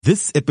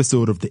This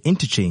episode of The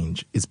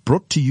Interchange is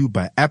brought to you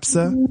by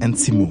ABSA and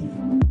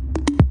Tshimong.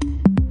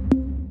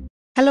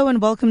 Hello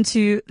and welcome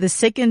to the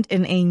second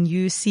in a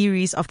new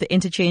series of The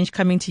Interchange,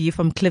 coming to you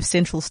from Cliff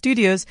Central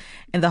Studios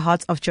in the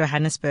heart of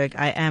Johannesburg.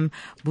 I am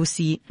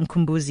Busi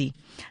Mkhumbuzi.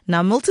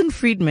 Now, Milton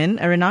Friedman,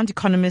 a renowned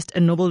economist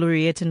and Nobel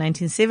laureate in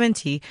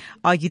 1970,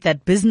 argued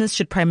that business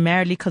should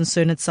primarily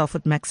concern itself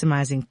with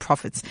maximizing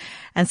profits.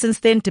 And since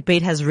then,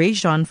 debate has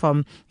raged on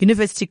from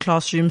university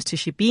classrooms to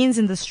shebeens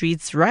in the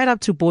streets, right up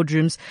to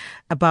boardrooms,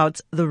 about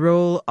the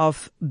role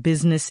of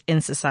business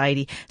in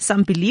society.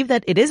 Some believe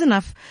that it is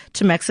enough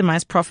to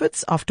maximize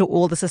profits. After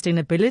all, the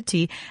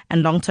sustainability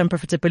and long-term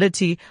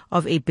profitability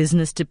of a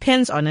business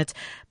depends on it.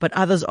 But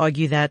others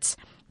argue that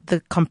the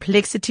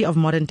complexity of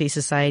modern-day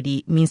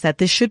society means that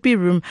there should be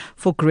room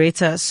for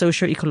greater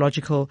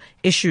socio-ecological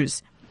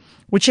issues.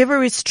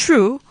 Whichever is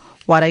true,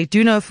 what I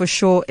do know for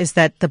sure is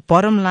that the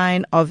bottom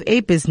line of a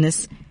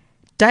business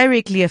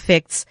directly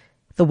affects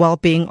the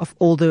well-being of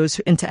all those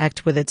who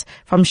interact with it,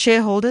 from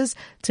shareholders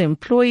to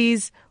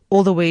employees,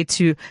 all the way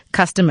to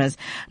customers.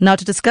 Now,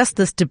 to discuss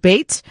this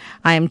debate,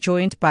 I am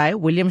joined by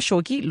William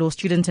Shoki, law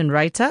student and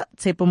writer,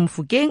 Tshepo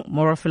Mofokeng,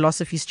 moral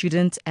philosophy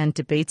student and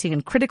debating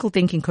and critical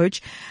thinking coach,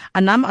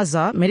 Anam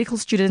Azar, medical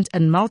student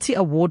and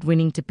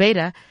multi-award-winning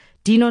debater,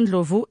 Dino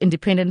Ndlovu,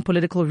 independent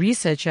political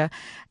researcher,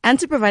 and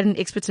to provide an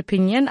expert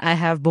opinion, I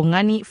have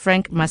Bongani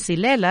Frank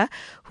Masilela,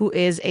 who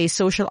is a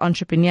social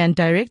entrepreneur and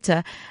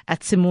director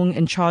at Tshimong,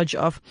 in charge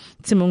of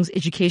Tshimong's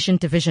education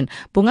division.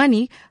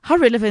 Bongani, how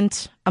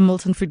relevant are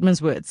Milton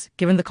Friedman's words,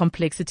 given the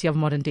complexity of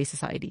modern day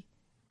society?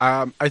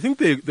 I think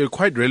they're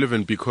quite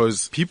relevant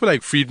because people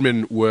like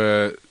Friedman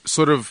were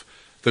sort of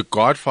the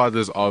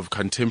godfathers of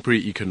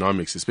contemporary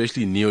economics,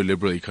 especially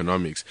neoliberal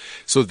economics.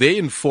 So they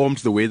informed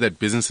the way that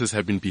businesses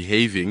have been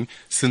behaving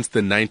since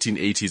the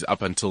 1980s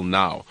up until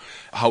now.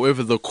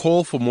 However, the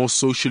call for more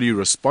socially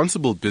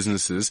responsible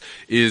businesses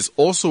is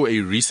also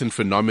a recent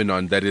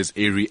phenomenon that is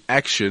a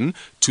reaction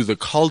to the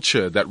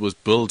culture that was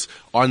built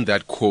on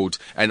that quote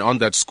and on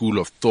that school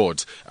of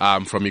thought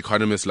from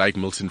economists like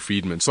Milton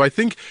Friedman. So I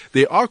think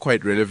they are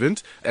quite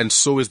relevant, and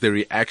so is the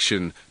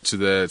reaction to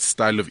the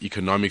style of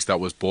economics that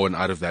was born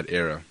out of that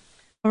era.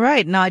 All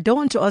right. Now, I don't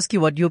want to ask you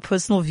what your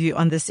personal view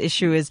on this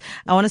issue is.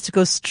 I want us to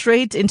go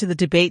straight into the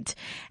debate.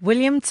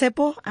 William,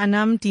 Tshepo,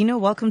 Anam, Dino,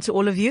 welcome to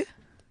all of you.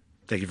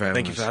 Thank you for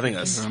having us. Thank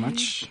you very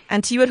much.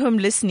 And to you at home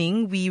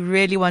listening, we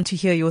really want to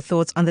hear your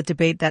thoughts on the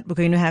debate that we're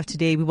going to have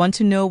today. We want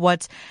to know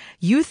what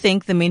you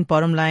think the main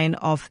bottom line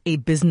of a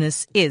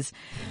business is.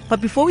 But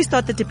before we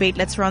start the debate,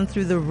 let's run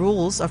through the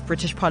rules of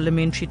British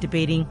parliamentary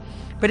debating.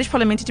 British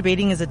parliamentary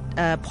debating is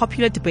a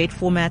popular debate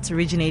format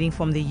originating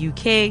from the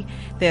UK.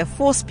 There are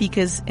 4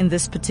 speakers in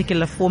this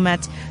particular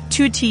format,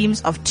 2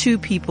 teams of 2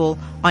 people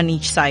on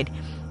each side.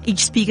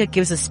 Each speaker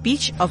gives a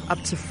speech of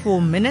up to 4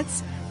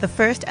 minutes. The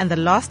first and the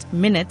last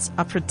minutes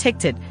are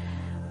protected.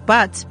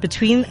 But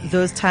between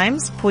those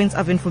times, points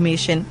of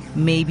information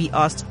may be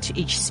asked to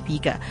each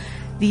speaker.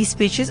 These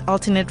speeches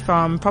alternate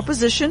from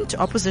proposition to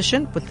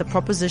opposition, with the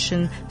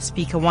proposition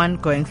speaker 1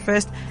 going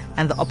first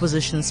and the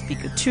opposition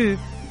speaker 2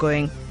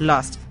 going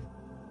last.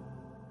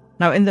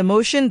 Now, in the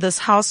motion, this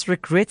House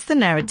regrets the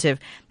narrative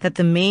that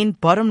the main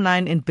bottom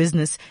line in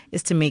business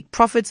is to make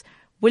profits.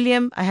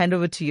 William, I hand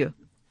over to you.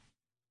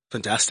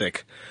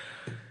 Fantastic.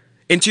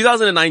 In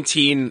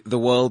 2019, the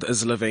world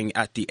is living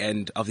at the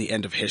end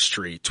of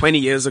history. 20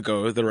 years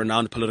ago, the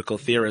renowned political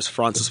theorist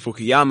Francis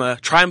Fukuyama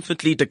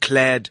triumphantly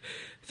declared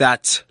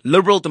that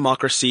liberal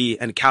democracy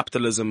and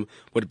capitalism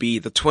would be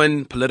the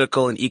twin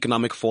political and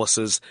economic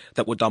forces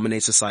that would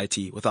dominate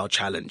society without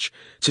challenge.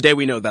 Today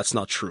we know that's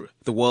not true.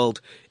 The world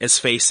is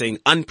facing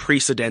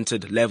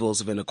unprecedented levels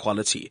of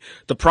inequality.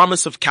 The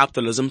promise of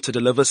capitalism to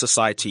deliver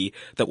society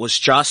that was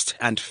just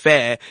and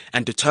fair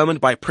and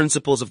determined by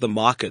principles of the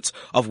market,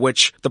 of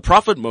which the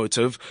profit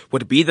motive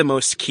would be the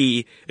most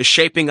key, is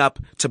shaping up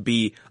to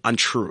be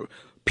untrue.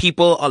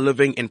 People are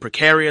living in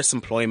precarious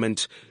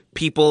employment.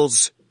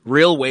 People's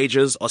real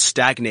wages are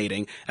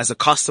stagnating as the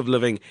cost of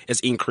living is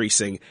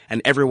increasing, and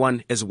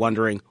everyone is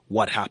wondering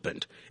what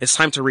happened. It's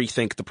time to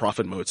rethink the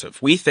profit motive.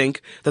 We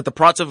think that the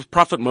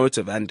profit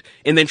motive, and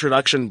in the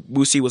introduction,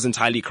 Busi was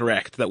entirely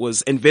correct, that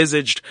was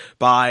envisaged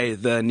by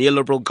the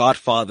neoliberal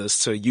godfathers,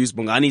 to use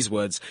Bongani's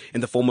words, in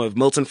the form of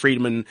Milton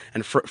Friedman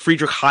and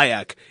Friedrich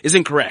Hayek, is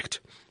incorrect.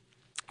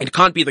 It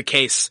can't be the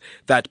case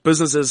that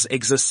businesses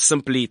exist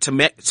simply to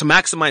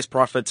maximize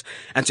profit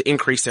and to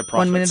increase their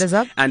profits. 1 minute is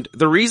up. And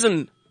the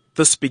reason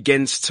this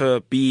begins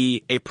to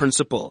be a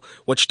principle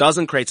which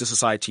doesn't create a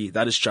society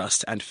that is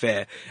just and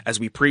fair, as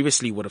we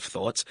previously would have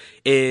thought,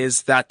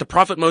 is that the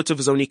profit motive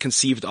is only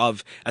conceived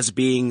of as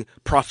being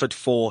profit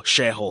for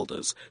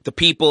shareholders, the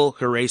people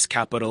who raise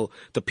capital,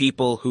 the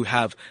people who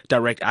have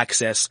direct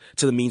access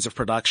to the means of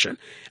production.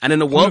 And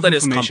in a world that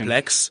is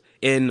complex,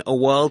 in a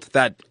world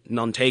that in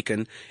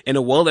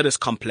a world that is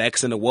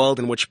complex, in a world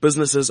in which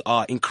businesses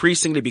are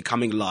increasingly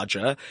becoming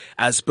larger,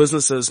 as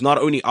businesses not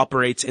only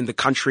operate in the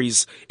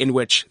countries in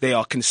which they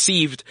are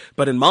conceived,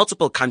 but in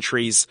multiple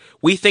countries,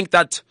 we think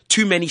that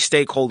too many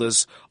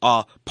stakeholders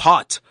are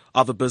part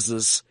of a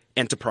business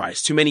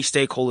enterprise. Too many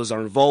stakeholders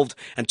are involved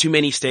and too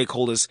many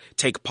stakeholders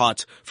take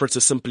part for it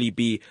to simply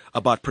be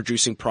about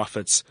producing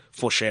profits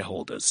for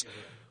shareholders.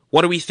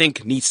 What do we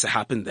think needs to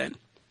happen then?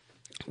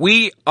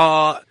 We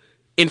are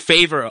in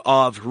favor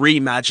of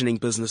reimagining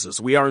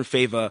businesses. We are in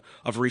favor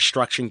of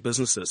restructuring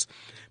businesses.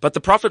 But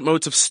the profit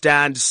motive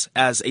stands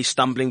as a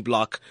stumbling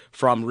block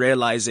from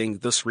realizing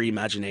this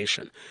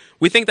reimagination.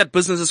 We think that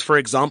businesses, for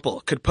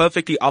example, could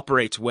perfectly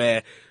operate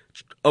where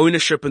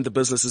ownership in the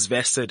business is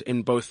vested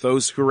in both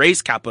those who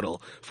raise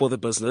capital for the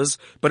business,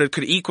 but it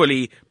could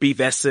equally be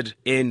vested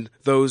in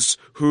those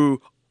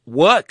who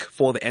work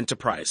for the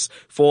enterprise,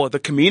 for the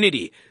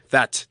community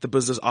that the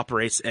business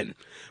operates in.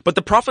 But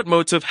the profit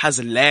motive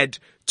has led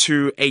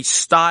to a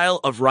style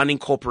of running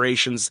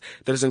corporations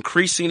that is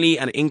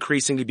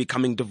increasingly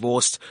becoming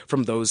divorced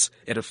from those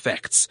it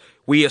affects.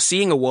 We are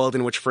seeing a world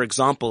in which, for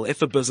example,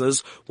 if a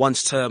business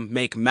wants to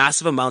make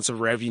massive amounts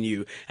of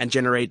revenue and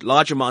generate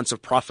large amounts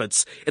of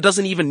profits, it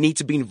doesn't even need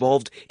to be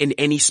involved in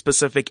any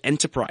specific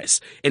enterprise.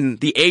 In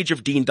the age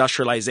of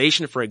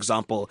deindustrialization, for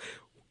example,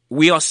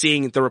 we are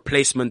seeing the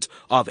replacement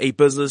of a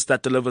business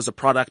that delivers a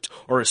product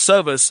or a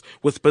service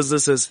with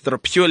businesses that are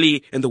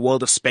purely in the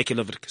world of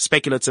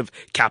speculative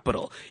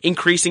capital.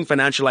 Increasing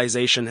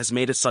financialization has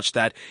made it such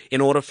that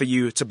in order for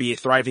you to be a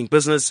thriving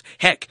business,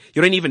 heck,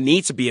 you don't even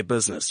need to be a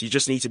business. You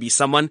just need to be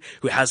someone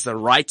who has the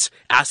right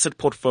asset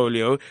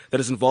portfolio,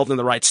 that is involved in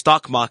the right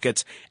stock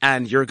market,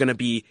 and you're going to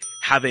be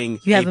having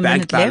a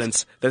bank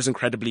balance that is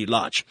incredibly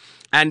large.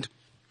 And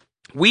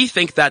we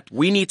think that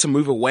we need to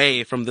move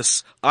away from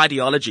this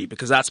ideology,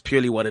 because that's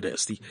purely what it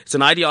is. It's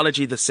an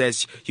ideology that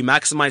says you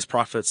maximize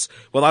profits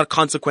without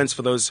consequence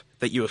for those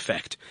that you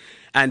affect.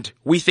 And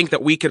we think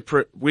that we could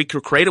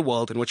create a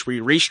world in which we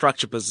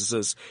restructure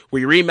businesses,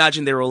 we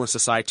reimagine their role in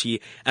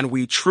society, and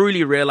we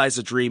truly realize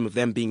the dream of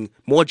them being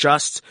more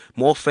just,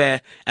 more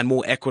fair, and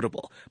more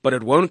equitable. But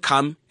it won't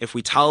come if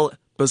we tell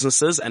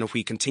businesses and if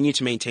we continue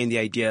to maintain the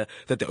idea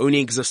that they only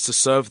exist to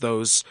serve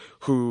those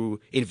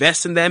who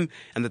invest in them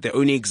and that they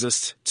only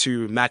exist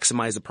to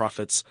maximize the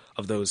profits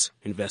of those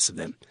who invest in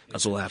them.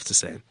 That's all I have to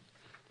say.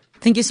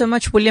 Thank you so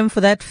much, William,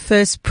 for that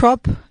first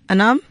prop.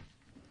 Anam,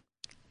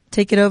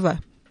 take it over.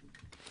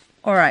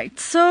 All right.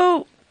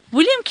 So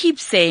William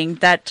keeps saying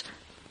that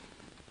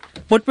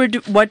what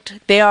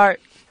they are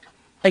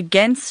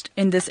against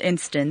in this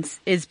instance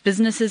is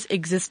businesses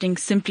existing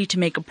simply to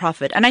make a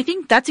profit. And I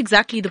think that's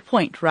exactly the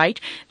point, right?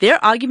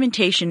 Their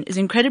argumentation is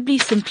incredibly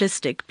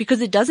simplistic because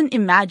it doesn't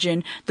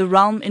imagine the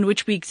realm in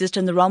which we exist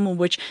and the realm in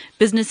which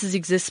businesses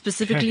exist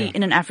specifically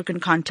in an African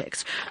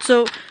context.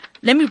 So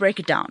let me break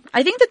it down.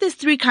 I think that there's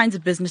three kinds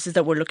of businesses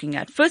that we're looking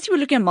at. Firstly,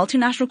 we're looking at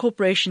multinational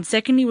corporations.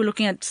 Secondly, we're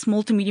looking at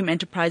small to medium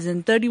enterprises.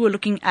 And thirdly, we're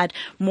looking at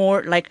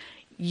more like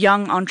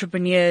young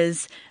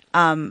entrepreneurs,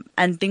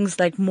 and things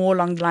like more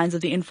along the lines of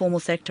the informal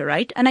sector,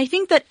 right? And I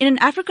think that in an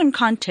African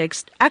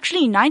context,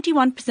 actually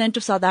 91%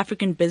 of South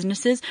African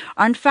businesses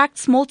are in fact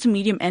small to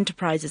medium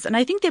enterprises. And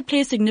I think they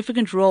play a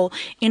significant role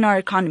in our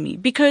economy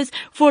because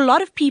for a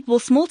lot of people,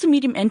 small to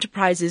medium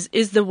enterprises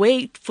is the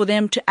way for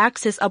them to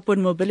access upward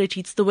mobility.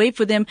 It's the way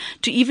for them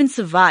to even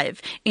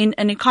survive in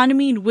an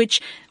economy in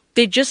which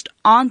they just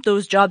aren't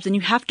those jobs and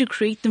you have to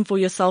create them for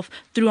yourself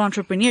through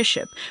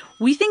entrepreneurship.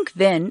 We think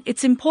then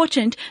it's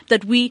important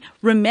that we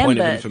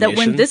remember that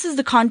when this is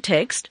the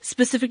context,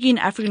 specifically in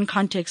African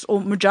context or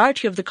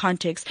majority of the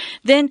context,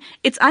 then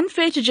it's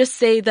unfair to just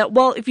say that,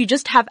 well, if you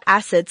just have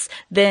assets,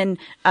 then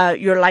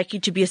you're likely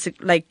to be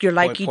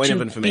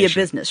be a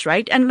business,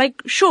 right? And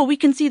sure, we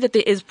can see that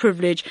there is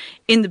privilege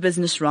in the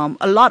business realm,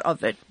 a lot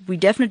of it. We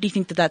definitely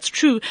think that that's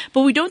true,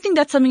 but we don't think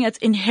that's something that's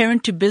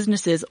inherent to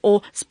businesses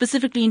or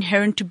specifically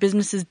inherent to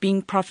businesses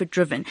being profit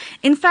driven.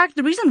 In fact,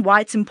 the reason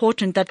why it's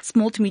important that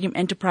small to medium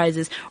enterprises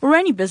or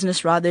any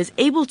business rather is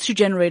able to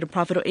generate a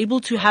profit or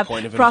able to have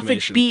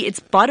profit be its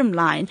bottom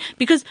line,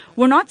 because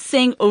we're not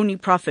saying only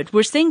profit.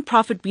 We're saying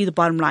profit be the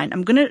bottom line.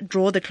 I'm going to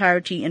draw the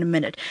clarity in a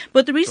minute.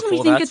 But the reason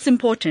we think it's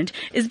important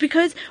is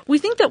because we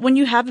think that when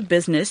you have a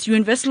business, you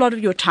invest a lot of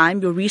your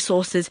time, your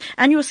resources,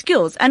 and your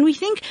skills. And we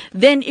think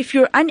then if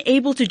you're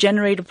unable to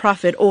generate a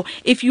profit or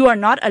if you are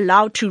not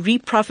allowed to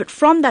reap profit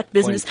from that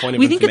business,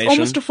 we think it's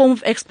almost a form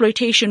of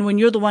exploitation when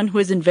you're the one who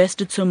has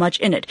invested so much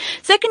in it.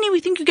 Secondly, we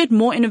think you get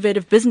more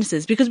innovative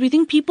businesses because we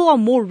think people are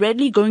more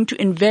readily going to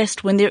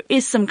invest when there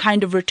is some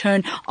kind of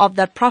return of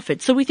that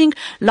profit. So we think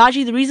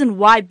largely the reason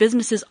why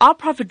businesses are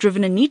profit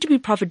driven and need to be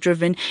profit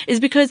driven is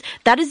because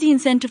that is the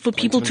incentive for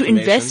people to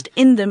invest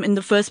in them in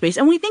the first place.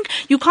 And we think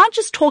you can't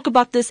just talk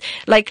about this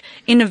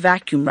in a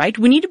vacuum, right?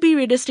 We need to be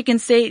realistic and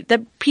say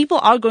that people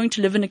are going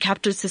to live in a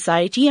capitalist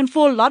society, and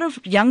for a lot of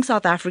young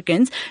South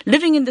Africans,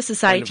 living in the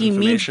society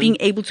means being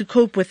able to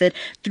cope with it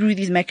through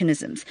these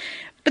mechanisms.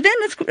 But then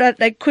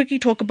let's quickly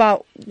talk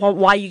about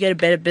why you get a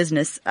better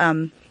business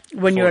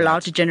when you're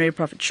allowed to generate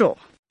profit. Sure.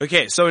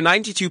 Okay, so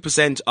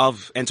 92%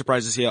 of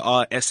enterprises here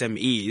are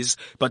SMEs,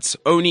 but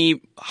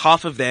only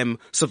half of them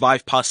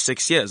survive past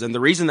 6 years. And the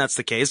reason that's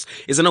the case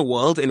is in a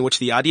world in which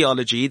the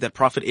ideology that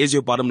profit is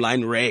your bottom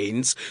line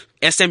reigns,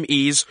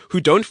 SMEs who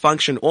don't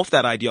function off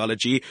that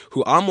ideology,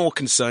 who are more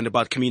concerned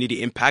about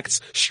community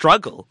impacts,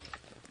 struggle.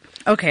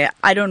 Okay,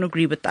 I don't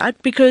agree with that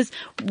because,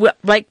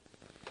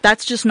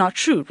 that's just not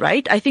true,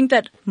 right? I think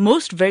that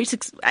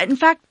in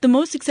fact, the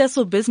most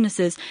successful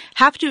businesses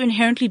have to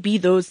inherently be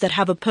those that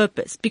have a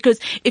purpose. Because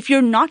if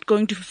you're not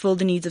going to fulfill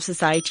the needs of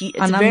society,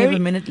 we have a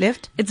minute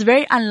left. It's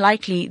very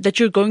unlikely that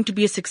you're going to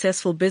be a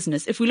successful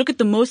business. If we look at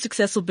the most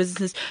successful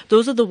businesses,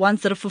 those are the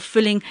ones that are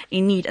fulfilling a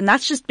need. And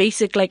that's just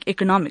basic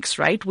economics,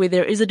 right? Where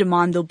there is a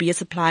demand, there'll be a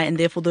supply, and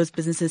therefore those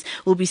businesses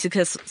will be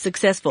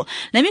successful.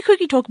 Let me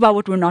quickly talk about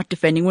what we're not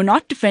defending. We're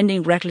not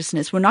defending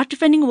recklessness. We're not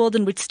defending a world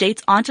in which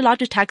states aren't allowed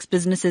to tax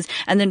businesses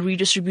and then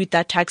redistribute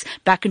that tax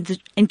back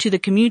into the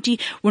community.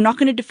 We're not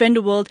going to defend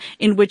a world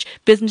in which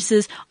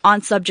businesses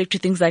aren't subject to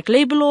things like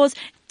labor laws,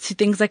 to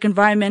things like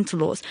environmental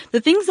laws. The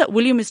things that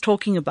William is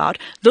talking about,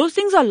 those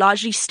things are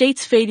largely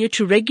states' failure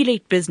to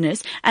regulate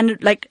business and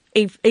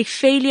a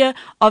failure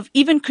of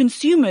even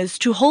consumers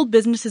to hold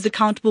businesses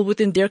accountable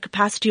within their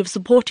capacity of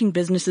supporting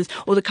businesses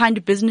or the kind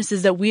of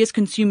businesses that we as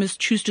consumers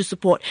choose to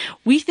support.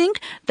 We think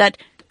that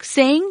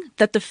saying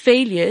that the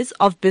failures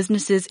of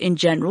businesses in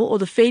general or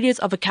the failures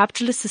of a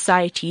capitalist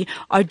society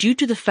are due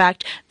to the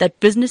fact that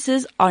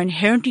businesses are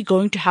inherently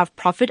going to have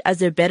profit as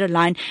their better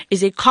line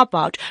is a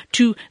cop-out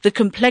to the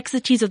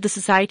complexities of the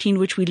society in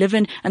which we live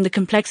in and the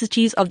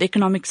complexities of the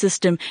economic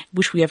system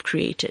which we have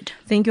created.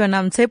 Thank you,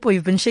 Anam. Tsepo,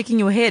 you've been shaking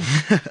your head.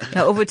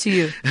 Now over to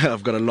you.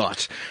 I've got a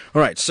lot.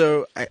 All right.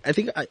 So I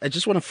think I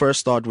just want to first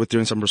start with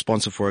doing some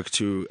responsive work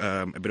to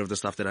a bit of the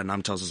stuff that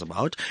Anam tells us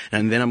about.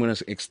 And then I'm going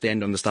to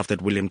extend on the stuff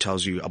that William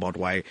tells you about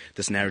why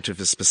this narrative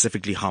is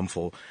specifically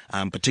harmful,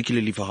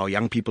 particularly for how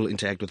young people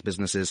interact with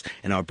businesses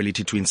and our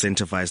ability to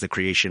incentivize the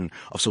creation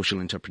of social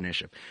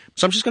entrepreneurship.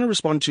 So I'm just going to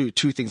respond to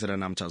two things that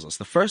Anam tells us.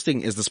 The first thing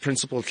is this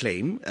principal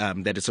claim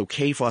that it's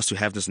okay for us to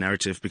have this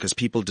narrative because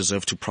people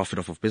deserve to profit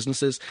off of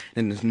businesses.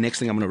 And the next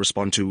thing I'm going to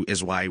respond to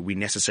is why we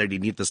necessarily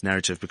need this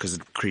narrative because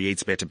it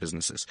creates better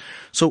businesses.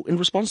 So in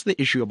response to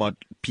the issue about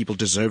people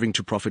deserving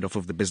to profit off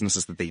of the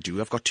businesses that they do,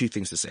 I've got two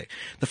things to say.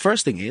 The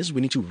first thing is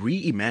we need to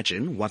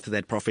reimagine what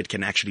that profit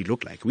can actually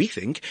look like. We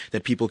think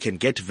that people can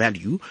get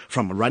value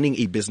from running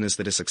a business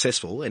that is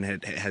successful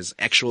and has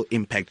actual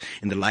impact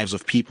in the lives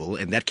of people,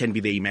 and that can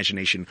be the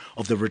imagination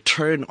of the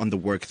return on the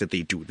work that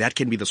they do. That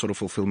can be the sort of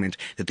fulfillment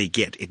that they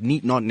get. It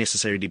need not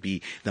necessarily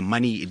be the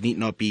money. It need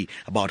not be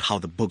about how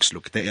the books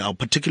look. Our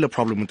particular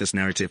problem with this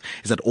narrative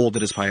is that all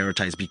that is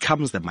prioritized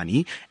becomes the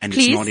money, and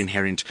it's not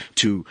inherent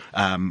to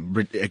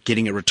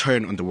getting a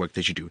return on the work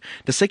that you do.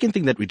 The second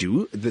thing that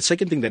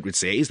we'd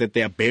say is that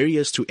there are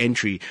barriers to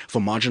entry for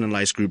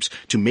marginalized groups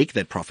to make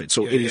that profit.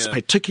 So it is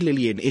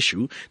particularly an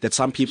issue that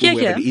some people who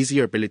have an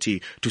easier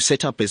ability to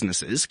set up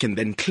businesses can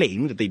then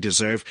claim that they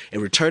deserve a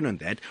return on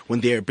that when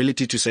their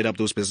ability to set up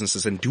those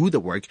businesses and do the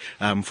work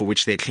for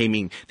which they're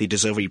claiming they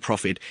deserve a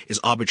profit is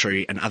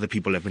arbitrary and other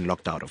people have been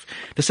locked out of.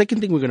 The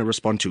second thing we're going to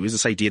respond to is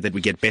this idea that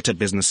we get better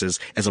businesses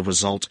as a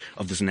result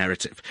of this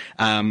narrative.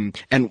 And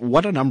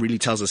what Anam really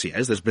tells us here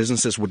is that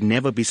businesses would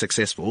never be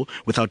successful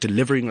without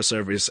delivering a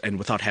service and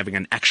without having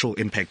an actual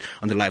impact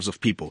on the lives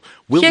of people.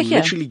 Will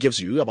literally gives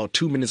you about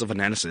 2 minutes of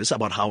analysis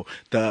about how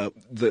the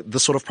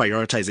sort of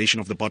prioritization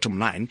of the bottom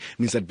line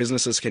means that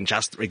businesses can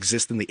just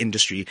exist in the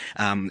industry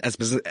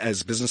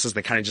as businesses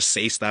that kind of just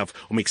say stuff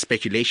or make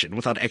speculation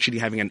without actually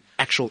having an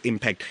actual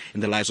impact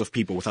in the lives of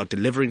people, without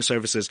delivering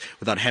services,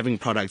 without having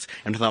products,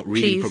 and without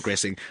really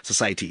progressing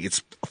society.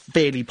 It's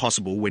fairly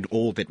possible when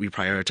all that we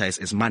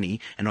prioritize is money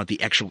and not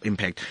the actual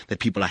impact that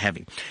people are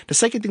having. The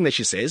second thing that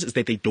she says is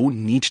that they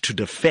don't need to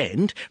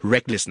defend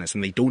recklessness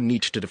and they don't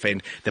need to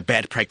defend the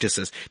bad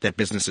practices that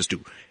businesses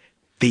do.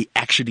 They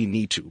actually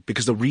need to,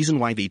 because the reason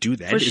why they do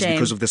that is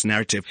because of this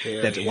narrative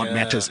that what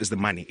matters is the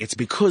money. It's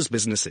because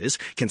businesses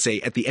can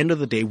say, at the end of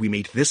the day, we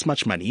made this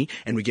much money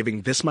and we're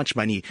giving this much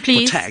money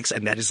for tax,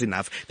 and that is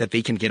enough that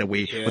they can get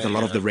away with a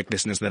lot of the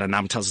recklessness that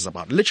Anam tells us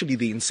about. Literally,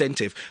 the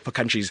incentive for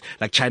countries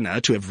like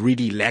China to have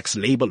really lax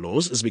labor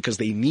laws is because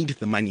they need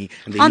the money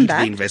and they need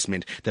the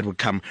investment that would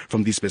come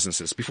from these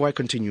businesses. Before I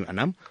continue,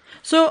 Anam?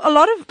 So a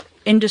lot of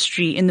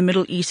industry in the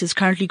Middle East is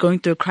currently going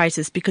through a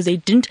crisis because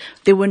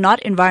they were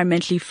not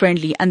environmentally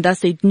friendly and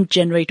thus they didn't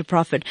generate a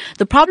profit.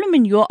 The problem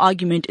in your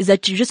argument is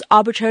that you just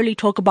arbitrarily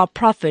talk about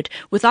profit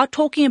without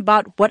talking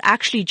about what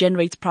actually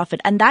generates profit.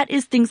 And that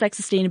is things like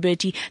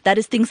sustainability. That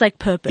is things like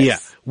purpose. Yeah.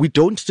 We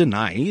don't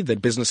deny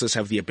that businesses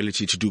have the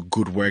ability to do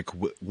good work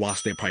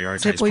whilst they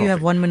prioritize profit. You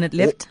have 1 minute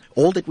left.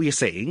 All that we are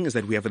saying is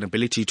that we have an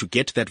ability to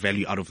get that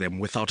value out of them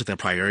without their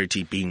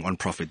priority being on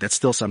profit. That's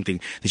still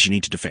something that you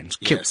need to defend.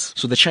 Yes.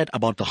 So the chat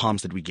about the harm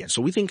harms that we get.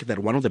 So we think that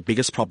one of the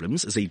biggest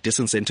problems is a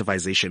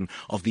disincentivization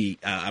of the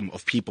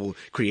of people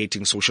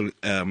creating social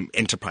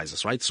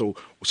enterprises, right? So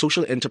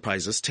social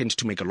enterprises tend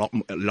to make a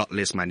lot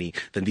less money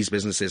than these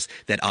businesses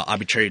that are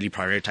arbitrarily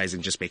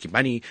prioritizing just making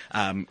money,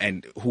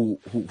 and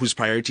whose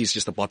priority is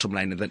just the bottom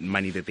line and the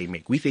money that they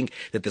make. We think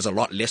that there's a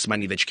lot less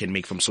money that you can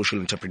make from social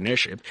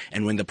entrepreneurship,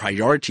 and when the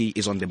priority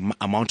is on the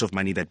amount of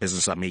money that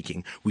businesses are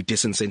making, we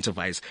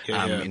disincentivize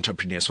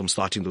entrepreneurs from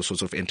starting those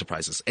sorts of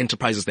enterprises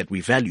that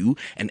we value,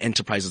 and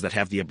enterprises that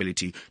have the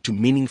ability to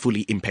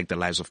meaningfully impact the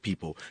lives of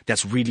people.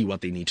 That's really what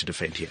they need to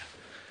defend here.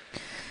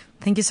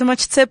 Thank you so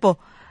much, Tsepo.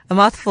 A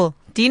mouthful.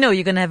 Dino,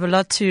 you're going to have a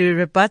lot to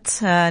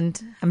rebut, and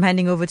I'm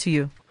handing over to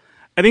you.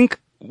 I think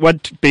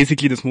what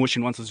basically this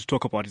motion wants us to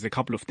talk about is a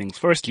couple of things.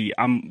 Firstly,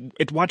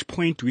 at what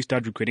point do we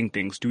start regretting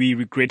things? Do we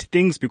regret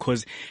things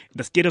because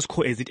the status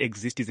quo as it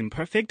exists is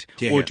imperfect?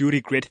 Or do we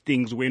regret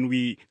things when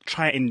we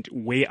try and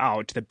weigh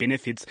out the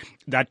benefits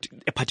that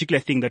a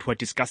particular thing that we're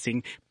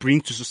discussing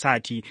brings to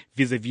society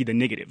vis-a-vis the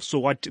negative? So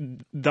what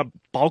the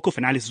bulk of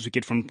analysis we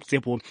get from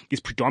Tsepo is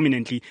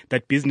predominantly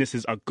that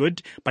businesses are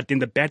good, but then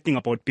the bad thing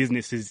about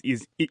businesses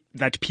is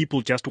that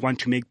people just want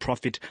to make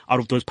profit out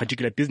of those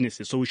particular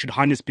businesses. So we should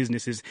harness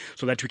businesses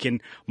so that we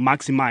can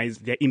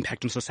maximize their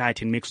impact on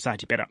society and make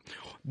society better.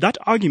 That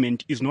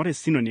argument is not a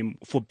synonym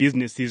for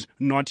businesses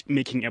not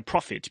making a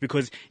profit,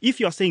 because if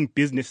you're saying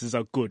businesses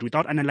are good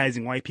without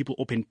analyzing why people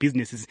open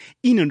businesses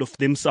in and of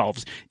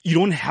themselves, you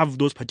don't have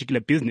those particular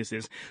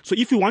businesses. So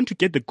if you want to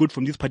get the good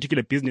from these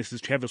particular businesses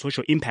to have a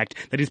social impact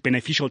that is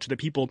beneficial to the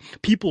people,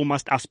 people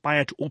must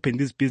aspire to open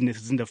these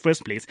businesses in the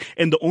first place.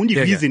 And the only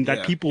reason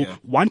that people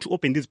want to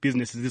open these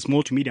businesses, these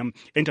small to medium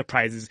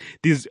enterprises,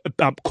 these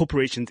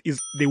corporations, is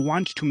they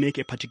want to make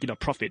a particular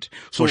profit.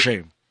 So, for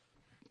shame.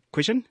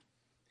 Question?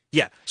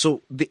 Yeah.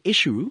 So the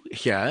issue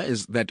here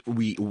is that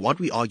what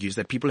we argue is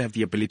that people have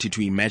the ability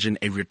to imagine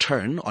a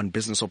return on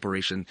business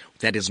operation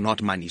that is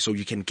not money. So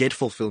you can get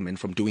fulfillment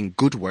from doing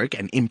good work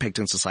and impact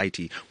in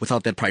society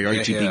without that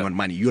priority being on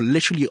money. You're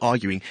literally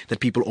arguing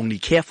that people only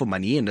care for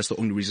money, and that's the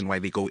only reason why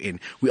they go in.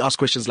 We ask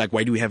questions like,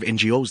 why do we have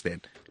NGOs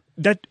then?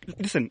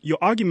 Listen, your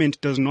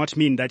argument does not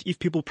mean that if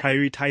people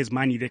prioritize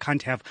money, they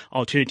can't have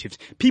alternatives.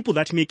 People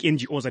that make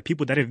NGOs are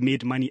people that have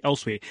made money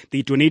elsewhere.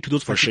 They donate to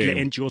those particular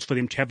NGOs for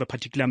them to have a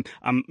particular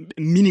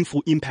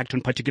meaningful impact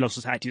on particular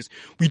societies.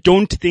 We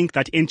don't think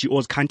that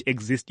NGOs can't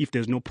exist if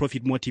there's no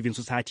profit motive in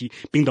society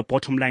being the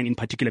bottom line in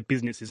particular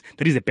businesses.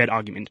 That is a bad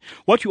argument.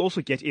 What you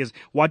also get is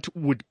what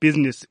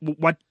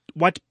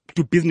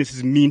do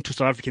businesses mean to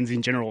South Africans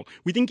in general?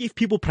 We think if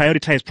people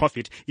prioritize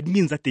profit, it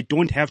means that they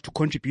don't have to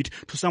contribute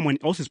to someone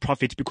else's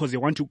profit because they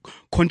want to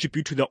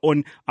contribute to their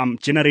own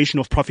generation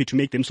of profit to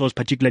make themselves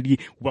particularly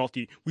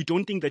wealthy. We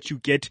don't think that you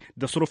get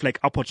the sort of like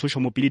upward social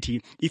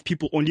mobility if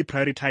people only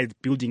prioritize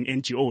building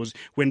NGOs,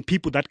 when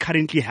people that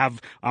currently have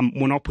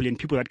monopoly and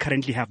people that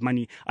currently have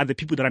money are the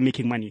people that are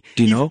making money.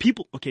 Do you know?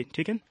 Okay,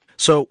 taken.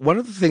 So one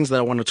of the things that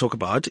I want to talk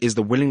about is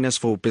the willingness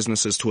for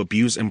businesses to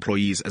abuse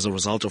employees as a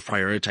result of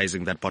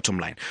prioritizing that bottom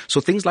line. So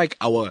things like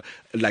our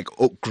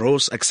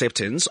gross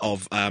acceptance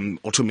of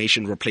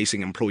automation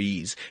replacing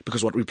employees,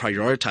 because what we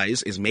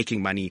prioritize is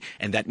making money,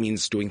 and that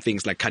means doing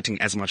things like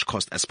cutting as much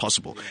cost as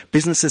possible.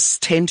 Businesses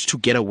tend to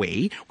get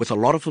away with a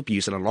lot of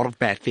abuse and a lot of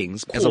bad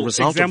things as a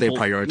result of their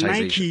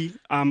prioritization.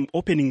 Nike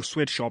opening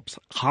sweatshops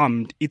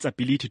harmed its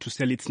ability to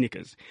sell its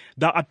sneakers.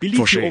 The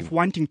ability of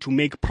wanting to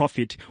make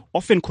profit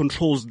often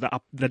controls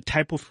the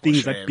type of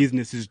things that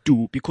businesses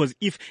do, because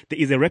if there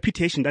is a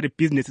reputation that a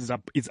business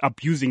is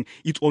abusing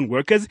its own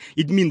workers,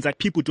 it means that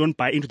people don't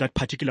buy into that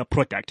particular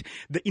product.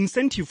 The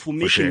incentive for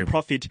making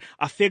profit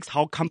affects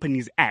how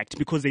companies act,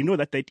 because they know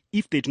that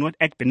if they do not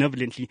act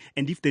benevolently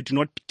and if they do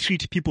not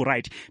treat people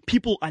right,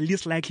 people are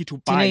less likely to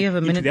buy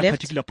into their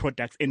particular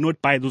products and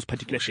not buy those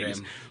particular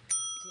things.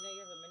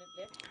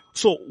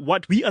 So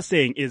what we are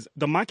saying is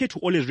the market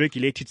will always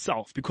regulate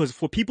itself, because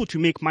for people to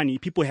make money,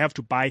 people have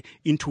to buy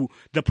into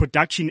the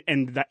production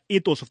and the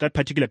ethos of that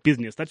particular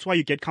business. That's why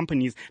you get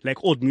companies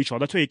like Old Mutual.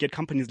 That's why you get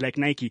companies like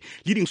Nike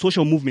leading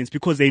social movements,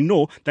 because they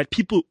know that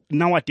people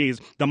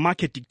nowadays, the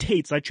market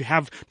dictates that you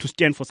have to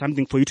stand for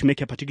something for you to make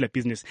a particular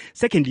business.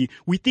 Secondly,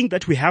 we think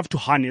that we have to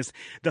harness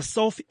the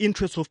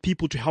self-interest of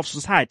people to help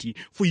society.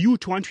 For you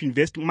to want to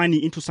invest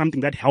money into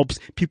something that helps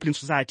people in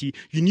society,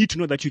 you need to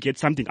know that you get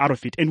something out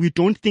of it. And we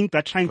don't think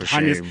that trying to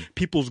harness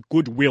people's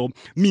goodwill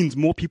means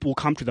more people will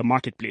come to the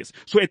marketplace.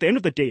 So at the end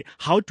of the day,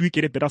 how do we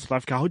get a better South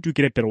Africa? How do we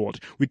get a better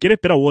world? We get a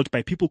better world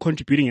by people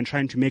contributing and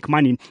trying to make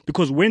money,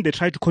 because when they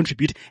try to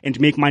contribute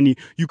and make money,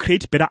 you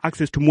create better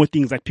access to more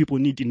things that people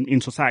need in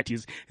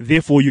societies.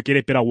 Therefore, you get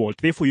a better world.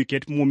 Therefore, you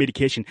get more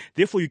medication.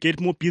 Therefore, you get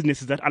more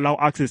businesses that allow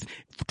access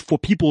for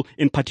people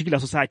in particular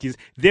societies.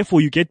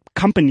 Therefore, you get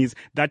companies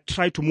that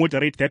try to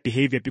moderate their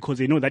behavior, because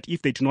they know that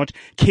if they do not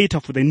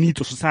cater for the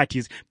needs of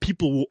societies,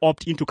 people will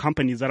opt into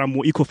companies that are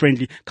more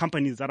eco-friendly,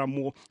 companies that are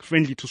more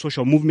friendly to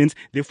social movements.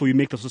 Therefore, you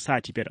make the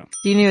society better.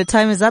 Dino, your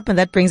time is up, and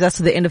that brings us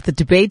to the end of the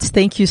debate.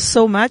 Thank you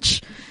so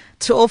much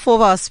to all four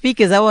of our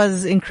speakers. That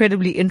was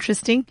incredibly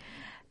interesting.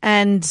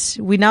 And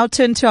we now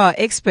turn to our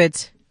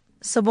expert,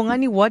 So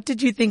Bongani, what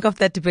did you think of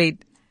that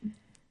debate?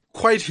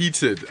 Quite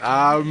heated.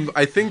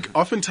 I think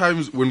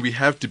oftentimes when we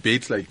have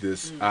debates like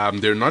this,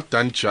 they're not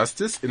done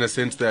justice in a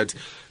sense that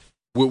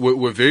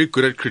we're very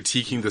good at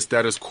critiquing the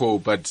status quo,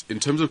 but in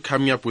terms of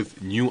coming up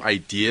with new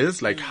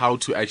ideas, like how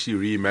to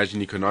actually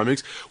reimagine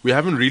economics, we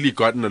haven't really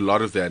gotten a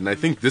lot of that. And I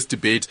think this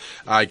debate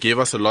gave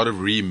us a lot of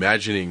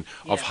reimagining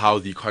of how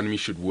the economy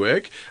should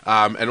work,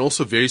 and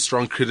also very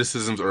strong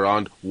criticisms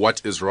around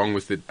what is wrong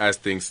with it as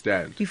things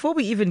stand. Before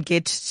we even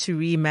get to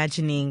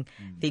reimagining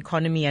the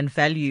economy and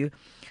value,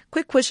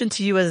 quick question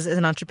to you as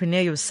an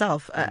entrepreneur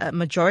yourself. A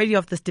majority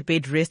of this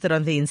debate rested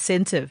on the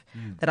incentive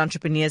that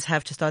entrepreneurs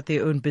have to start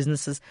their own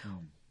businesses.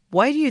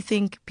 Why do you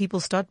think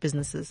people start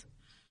businesses?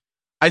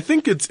 I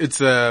think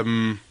it's a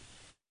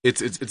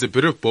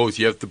bit of both.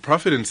 You have the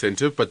profit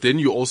incentive, but then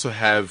you also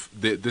have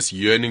this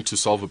yearning to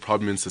solve a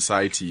problem in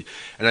society.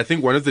 And I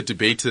think one of the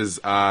debaters,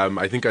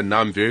 I think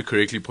Anam very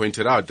correctly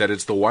pointed out that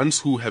it's the ones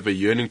who have a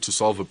yearning to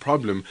solve a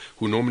problem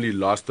who normally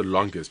last the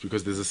longest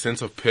because there's a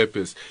sense of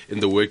purpose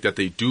in the work that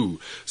they do.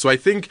 So I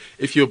think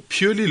if you're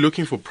purely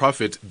looking for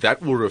profit,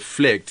 that will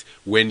reflect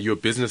when your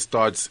business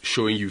starts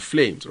showing you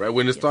flames, right?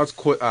 When it starts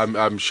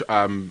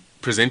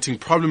presenting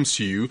problems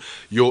to you,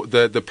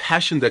 the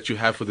passion that you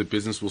have for the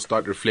business will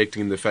start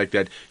reflecting in the fact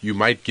that you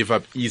might give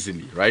up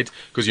easily, right?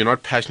 Because you're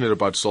not passionate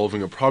about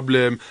solving a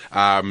problem,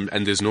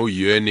 and there's no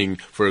yearning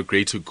for a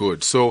greater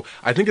good. So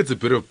I think it's a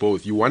bit of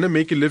both. You want to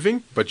make a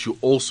living, but you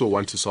also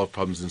want to solve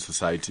problems in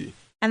society.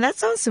 And that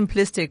sounds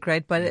simplistic,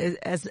 right? But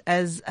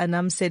as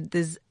Anam said,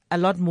 there's a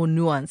lot more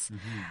nuance.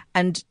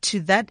 And to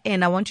that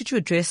end, I want you to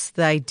address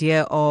the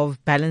idea of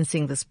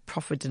balancing this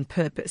profit and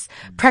purpose.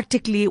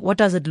 Practically, what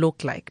does it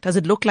look like? Does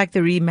it look like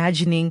the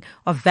reimagining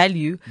of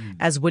value,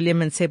 as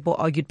William and Sebo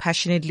argued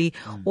passionately?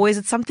 Or is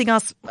it something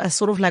else,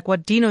 sort of like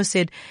what Dino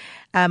said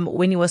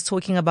when he was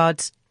talking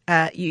about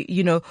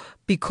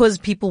because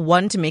people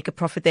want to make a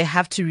profit, they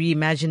have to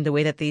reimagine the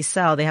way that they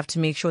sell. They have to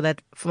make sure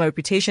that from a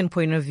reputation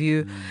point of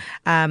view,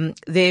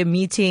 they're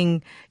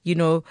meeting,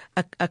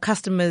 a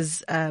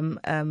customer's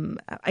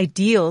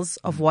ideals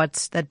of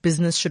what that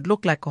business should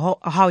look like or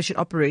how it should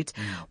operate.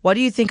 What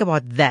do you think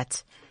about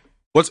that?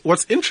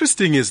 What's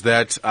interesting is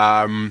that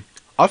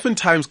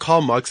oftentimes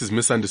Karl Marx is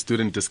misunderstood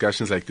in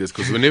discussions like this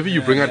because whenever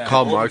you bring out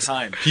Karl Marx,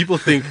 people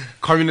think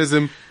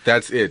communism,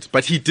 that's it.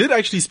 But he did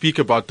actually speak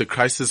about the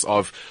crisis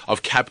of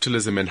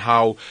capitalism and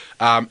how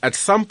at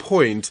some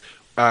point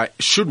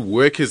should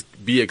workers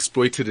be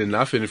exploited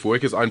enough, and if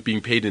workers aren't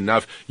being paid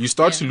enough, you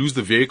start to lose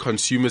the very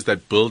consumers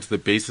that build the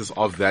basis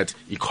of that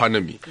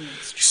economy.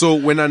 So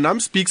when Anam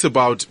speaks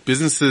about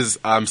businesses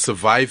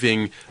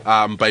surviving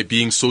by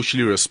being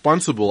socially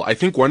responsible, I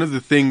think one of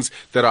the things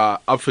that are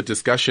up for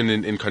discussion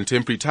in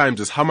contemporary times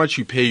is how much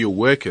you pay your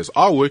workers.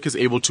 Are workers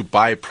able to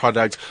buy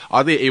product?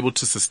 Are they able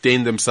to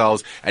sustain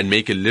themselves and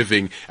make a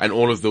living and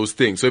all of those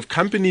things? So if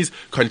companies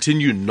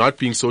continue not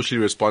being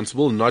socially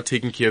responsible, not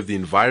taking care of the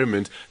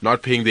environment,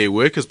 not paying their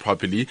workers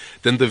properly,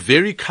 then the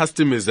very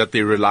customers that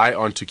they rely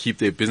on to keep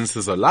their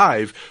businesses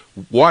alive,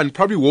 one,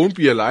 probably won't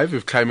be alive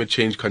if climate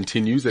change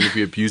continues and if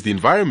we abuse the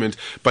environment,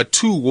 but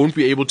two, won't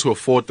be able to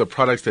afford the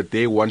products that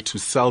they want to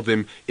sell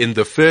them in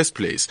the first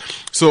place.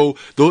 So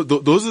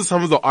those are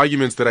some of the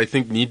arguments that I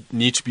think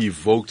need to be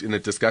evoked in a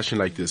discussion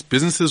like this.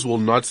 Businesses will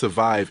not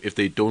survive if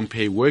they don't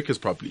pay workers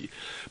properly.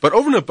 But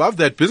over and above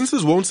that,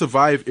 businesses won't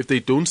survive if they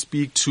don't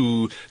speak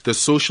to the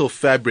social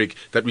fabric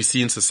that we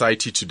see in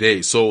society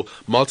today. So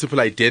multiple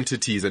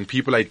identities and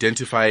people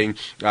identifying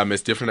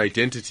as different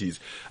identities.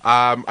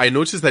 I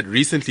noticed that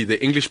recently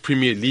the English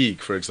Premier League,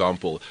 for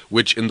example,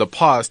 which in the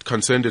past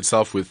concerned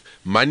itself with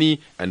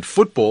money and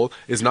football,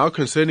 is now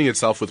concerning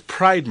itself with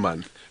Pride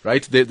Month.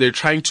 Right? They're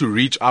trying to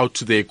reach out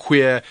to their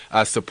queer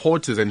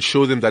supporters and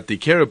show them that they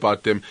care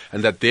about them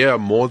and that they are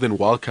more than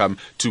welcome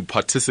to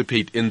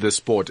participate in the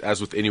sport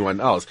as with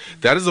anyone else.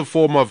 That is a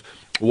form of,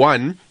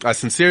 one,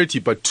 sincerity,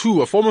 but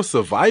two, a form of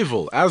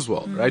survival as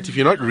well, right? If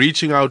you're not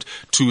reaching out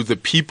to the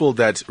people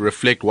that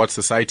reflect what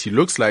society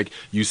looks like,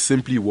 you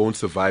simply won't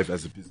survive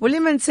as a business.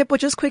 William and Sepo,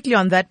 just quickly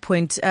on that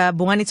point,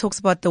 Bongani talks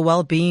about the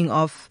well-being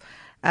of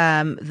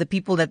the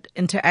people that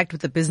interact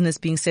with the business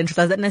being central.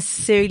 Does that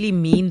necessarily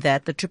mean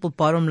that the triple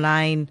bottom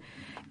line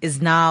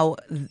is now,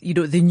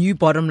 the new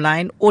bottom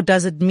line? Or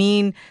does it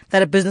mean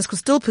that a business could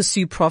still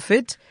pursue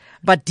profit,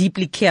 but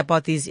deeply care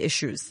about these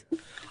issues?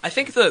 I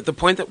think the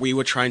point that we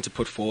were trying to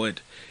put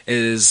forward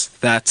is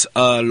that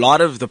a lot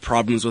of the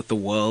problems with the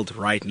world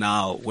right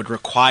now would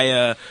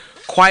require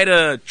quite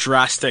a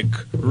drastic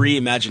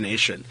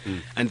reimagination.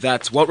 And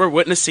that what we're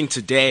witnessing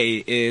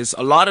today is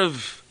a lot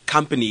of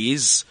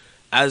companies,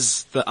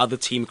 as the other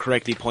team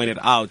correctly pointed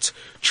out,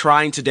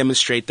 trying to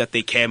demonstrate that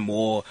they care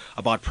more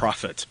about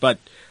profit. But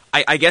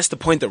I guess the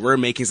point that we're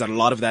making is that a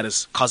lot of that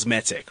is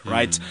cosmetic,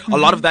 right? A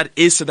lot of that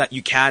is so that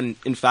you can,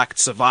 in fact,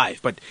 survive.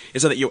 But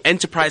is so that your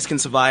enterprise can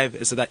survive,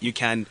 is so that you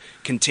can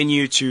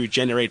continue to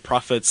generate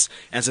profits,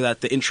 and so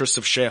that the interests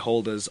of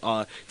shareholders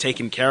are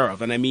taken care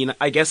of. And I mean,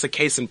 I guess a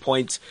case in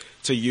point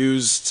to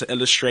use to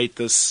illustrate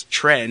this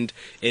trend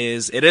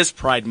is, it is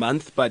Pride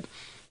Month, but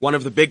one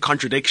of the big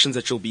contradictions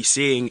that you'll be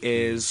seeing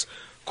is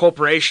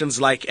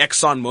corporations like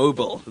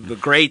ExxonMobil, the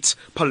great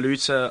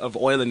polluter of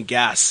oil and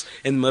gas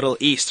in the Middle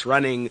East,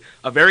 running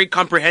a very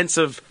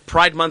comprehensive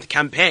Pride Month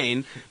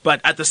campaign,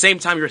 but at the same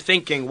time you're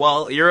thinking,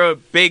 well, you're a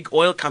big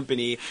oil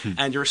company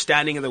and you're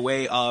standing in the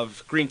way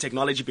of green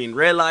technology being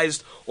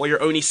realized, or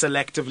you're only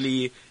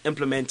selectively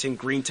implementing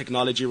green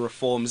technology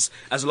reforms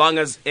as long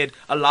as it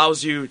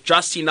allows you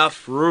just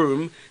enough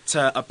room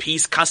to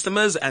appease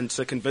customers and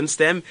to convince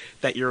them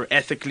that you're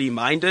ethically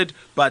minded,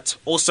 but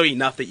also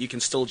enough that you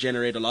can still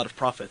generate a lot of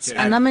profits.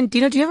 And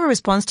Dino, do you have a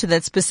response to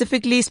that,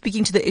 specifically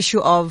speaking to the issue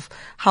of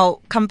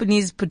how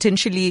companies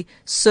potentially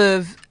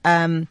serve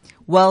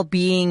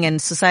well-being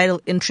and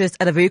societal interests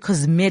at a very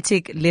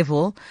cosmetic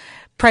level,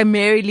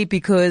 primarily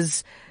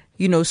because,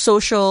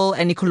 social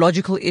and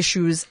ecological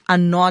issues are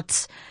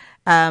not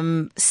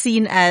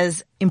seen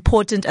as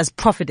important as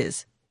profit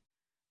is?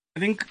 I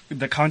think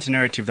the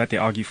counter-narrative that they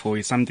argue for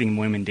is something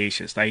more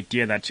mendacious. The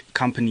idea that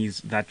companies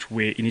that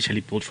were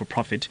initially built for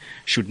profit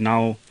should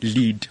now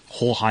lead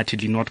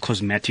wholeheartedly, not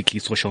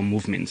cosmetically, social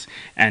movements.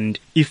 And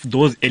if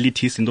those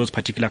elitists in those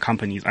particular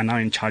companies are now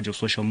in charge of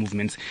social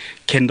movements,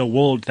 can the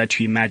world that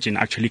you imagine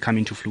actually come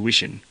into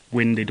fruition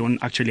when they don't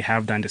actually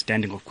have the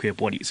understanding of queer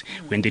bodies,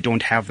 when they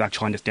don't have the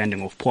actual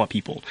understanding of poor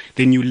people?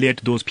 Then you let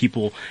those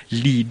people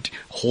lead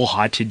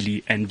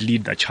wholeheartedly and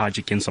lead the charge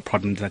against the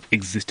problems that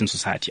exist in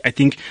society. I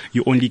think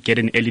you only get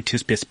an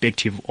elitist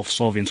perspective of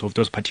solving of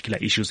those particular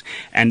issues,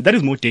 and that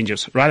is more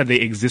dangerous. Rather, they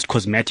exist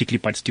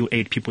cosmetically but still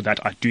aid people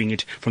that are doing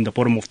it from the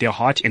bottom of their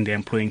heart, and they're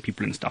employing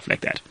people and stuff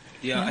like that.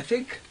 Yeah, I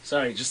think.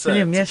 Sorry, just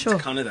William, to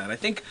counter that. I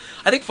think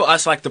for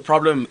us, like, the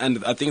problem,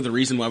 and I think the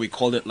reason why we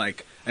called it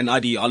like an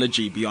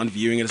ideology beyond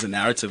viewing it as a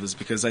narrative, is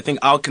because I think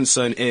our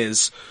concern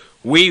is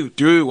we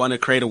do want to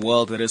create a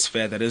world that is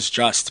fair, that is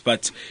just,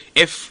 but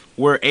if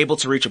we're able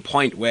to reach a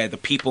point where the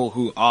people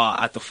who are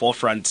at the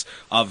forefront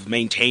of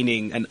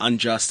maintaining an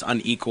unjust,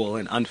 unequal,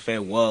 and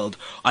unfair world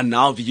are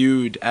now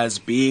viewed as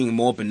being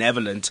more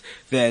benevolent,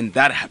 then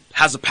that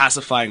has a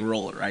pacifying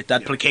role, right?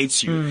 That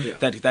placates you,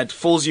 that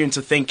fools you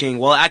into thinking,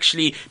 well,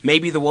 actually,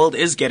 maybe the world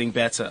is getting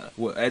better.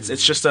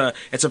 It's just a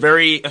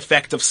very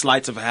effective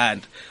sleight of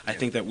hand. I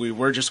think that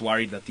we're just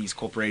worried that these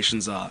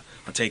corporations are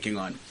taking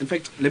on. In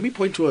fact, let me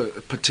point to a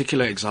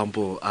particular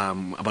example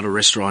about a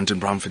restaurant in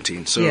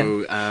Braamfontein. So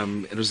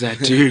it was that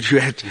dude who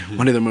had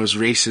one of the most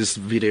racist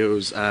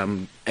videos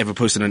ever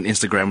posted on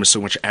Instagram with so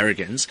much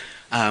arrogance.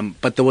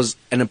 But there was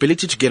an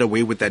ability to get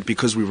away with that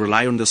because we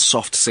rely on the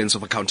soft sense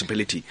of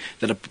accountability,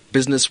 that a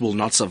business will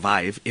not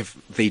survive if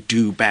they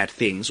do bad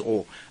things,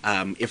 or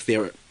if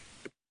they're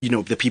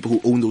the people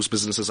who own those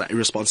businesses are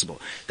irresponsible.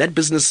 That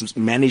business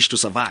managed to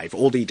survive.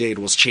 All they did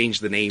was change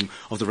the name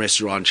of the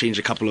restaurant, change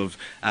a couple of,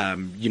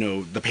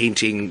 the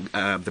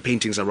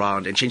paintings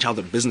around, and change how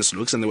the business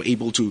looks, and they were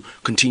able to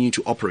continue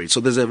to operate. So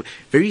there's a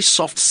very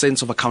soft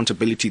sense of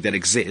accountability that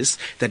exists.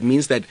 That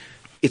means that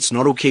it's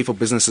not okay for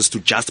businesses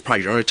to just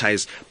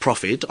prioritize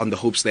profit on the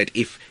hopes that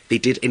if they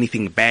did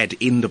anything bad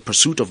in the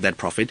pursuit of that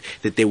profit,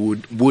 that they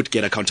would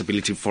get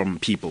accountability from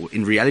people.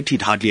 In reality,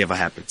 it hardly ever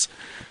happens.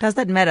 Does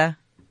that matter?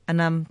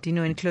 And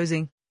Dino, in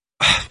closing.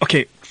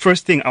 Okay,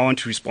 first thing I want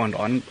to respond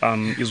on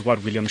is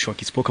what William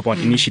Shoki spoke about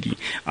initially.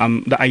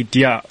 The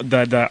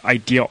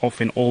idea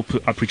of an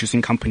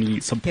oil-producing company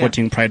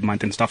supporting Pride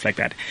Month and stuff like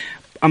that.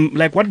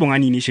 Like what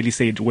Bongani initially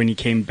said when he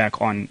came back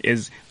on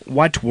is,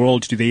 what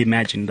world do they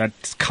imagine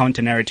that's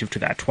counter-narrative to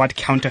that? What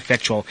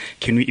counterfactual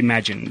can we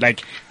imagine?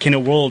 Like, can a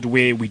world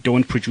where we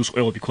don't produce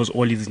oil because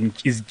oil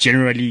is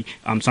generally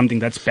something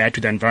that's bad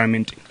to the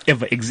environment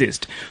ever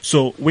exist?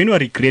 So when we're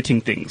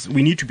regretting things,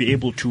 we need to be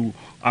able to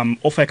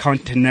offer a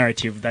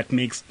counter-narrative that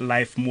makes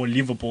life more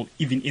livable,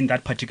 even in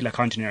that particular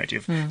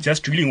counter-narrative.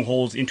 Just drilling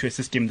holes into a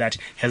system that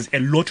has a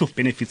lot of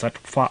benefits that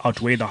far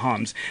outweigh the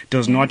harms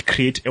does not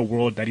create a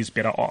world that is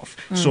better off.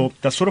 So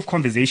the sort of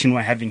conversation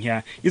we're having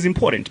here is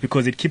important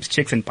because it keeps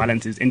checks and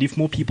balances. And if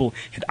more people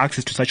had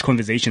access to such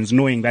conversations,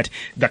 knowing that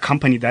the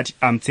company that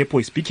Tsepo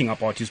is speaking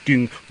about is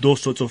doing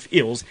those sorts of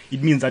ills,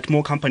 it means that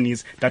more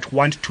companies that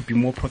want to be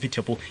more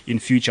profitable in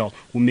future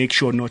will make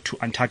sure not to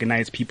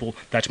antagonize people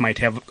that might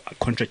have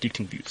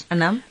contradicting views.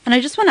 And I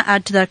just want to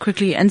add to that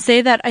quickly and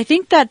say that I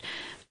think that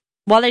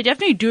while I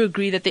definitely do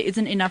agree that there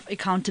isn't enough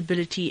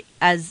accountability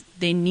as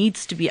there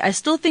needs to be, I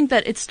still think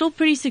that it's still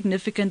pretty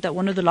significant that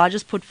one of the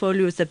largest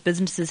portfolios that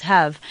businesses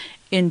have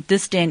in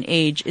this day and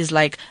age is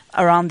like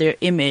around their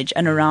image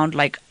and around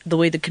like the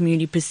way the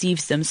community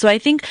perceives them. So I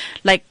think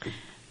like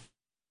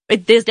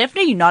there's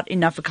definitely not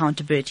enough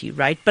accountability,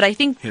 right? But I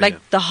think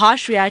the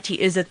harsh reality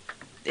is that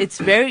it's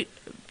very,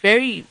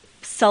 very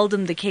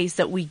seldom the case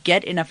that we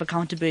get enough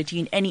accountability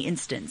in any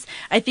instance.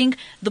 I think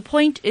the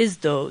point is,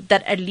 though,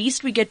 that at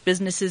least we get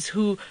businesses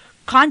who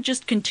can't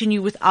just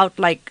continue without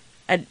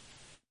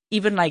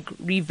even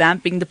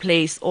revamping the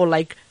place or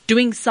like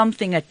doing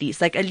something at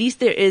least. Like at least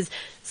there is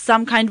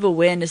some kind of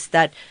awareness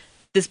that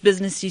this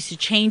business needs to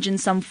change in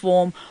some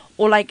form,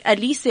 or like at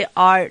least there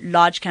are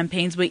large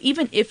campaigns where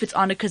even if it's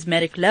on a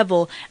cosmetic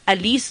level,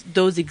 at least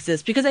those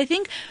exist. Because I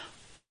think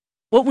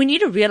what we need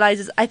to realize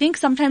is I think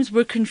sometimes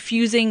we're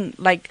confusing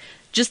like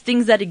just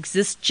things that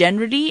exist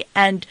generally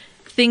and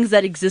things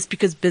that exist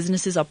because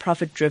businesses are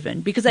profit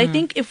driven. Because I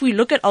think if we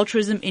look at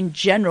altruism in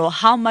general,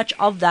 how much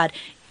of that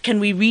can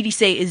we really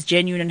say is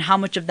genuine and how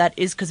much of that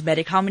is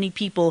cosmetic? How many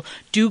people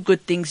do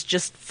good things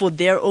just for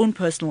their own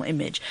personal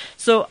image?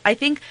 So I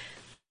think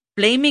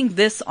blaming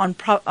this on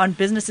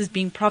businesses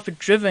being profit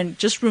driven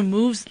just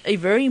removes a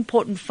very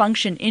important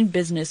function in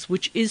business,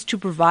 which is to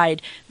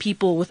provide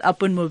people with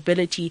upward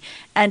mobility.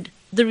 And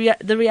the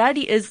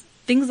reality is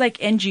things like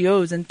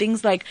NGOs and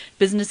things like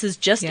businesses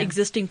just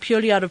existing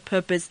purely out of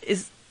purpose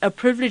is a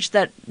privilege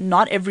that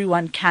not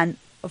everyone can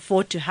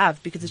afford to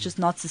have because it's just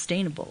not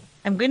sustainable.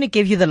 I'm going to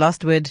give you the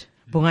last word,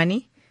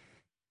 Bongani.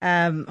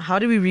 How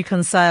do we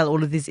reconcile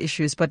all of these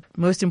issues? But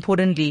most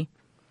importantly,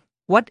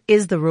 what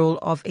is the role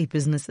of a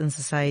business in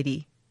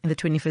society in the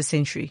 21st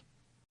century?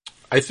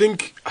 I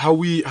think how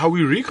we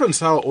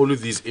reconcile all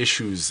of these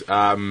issues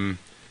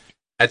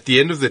at the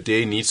end of the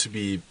day needs to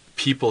be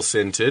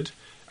people-centered.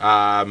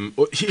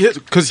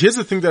 Because here's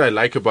the thing that I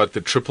like about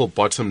the triple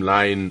bottom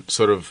line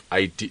sort of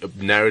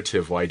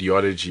narrative or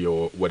ideology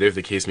or whatever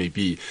the case may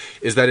be,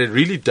 is that it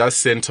really does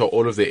center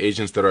all of the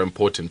agents that are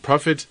important.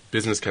 Profit,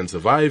 business can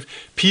survive.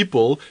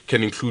 People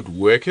can include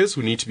workers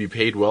who need to be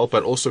paid well,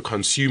 but also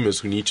consumers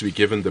who need to be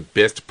given the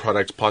best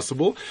product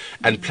possible.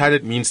 And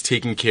planet means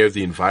taking care of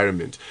the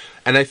environment.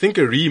 And I think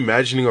a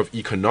reimagining of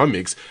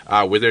economics,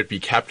 whether it be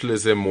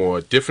capitalism or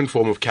a different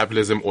form of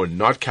capitalism or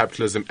not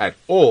capitalism at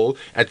all,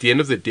 at the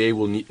end of the day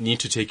will need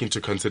to take into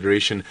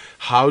consideration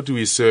how do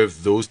we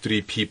serve those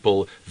three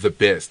people the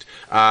best.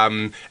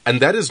 And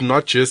that is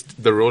not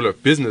just the role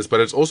of business, but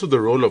it's also the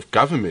role of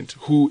government,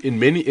 who in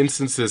many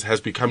instances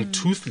has become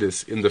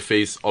toothless in the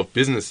face of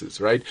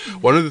businesses, right?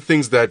 One of the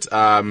things that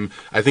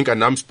I think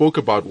Anam spoke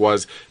about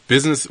was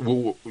business,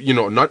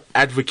 not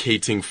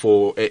advocating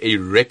for a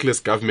reckless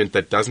government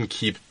that doesn't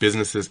keep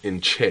businesses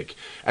in check.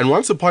 And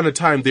once upon a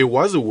time, there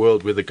was a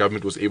world where the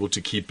government was able to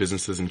keep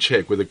businesses in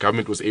check, where the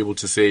government was able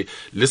to say,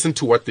 listen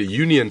to what the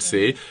unions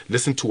say,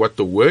 listen to what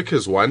the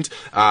workers want,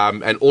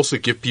 and also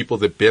give people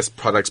the best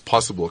products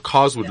possible.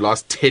 Cars would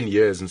last 10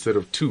 years instead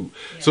of 2.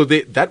 So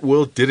that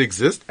world did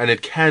exist, and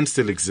it can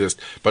still exist,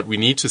 but we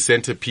need to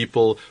center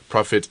people,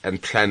 profit,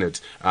 and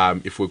planet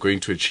if we're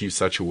going to achieve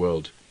such a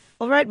world.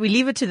 All right, we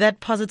leave it to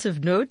that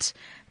positive note.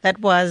 That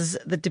was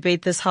the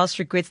debate. This house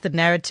regrets the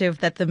narrative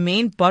that the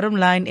main bottom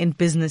line in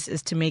business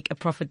is to make a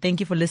profit. Thank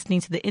you for listening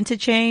to The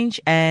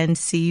Interchange and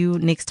see you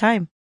next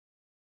time.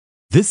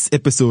 This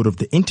episode of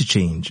The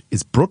Interchange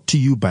is brought to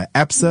you by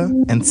Absa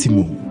and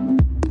Simo.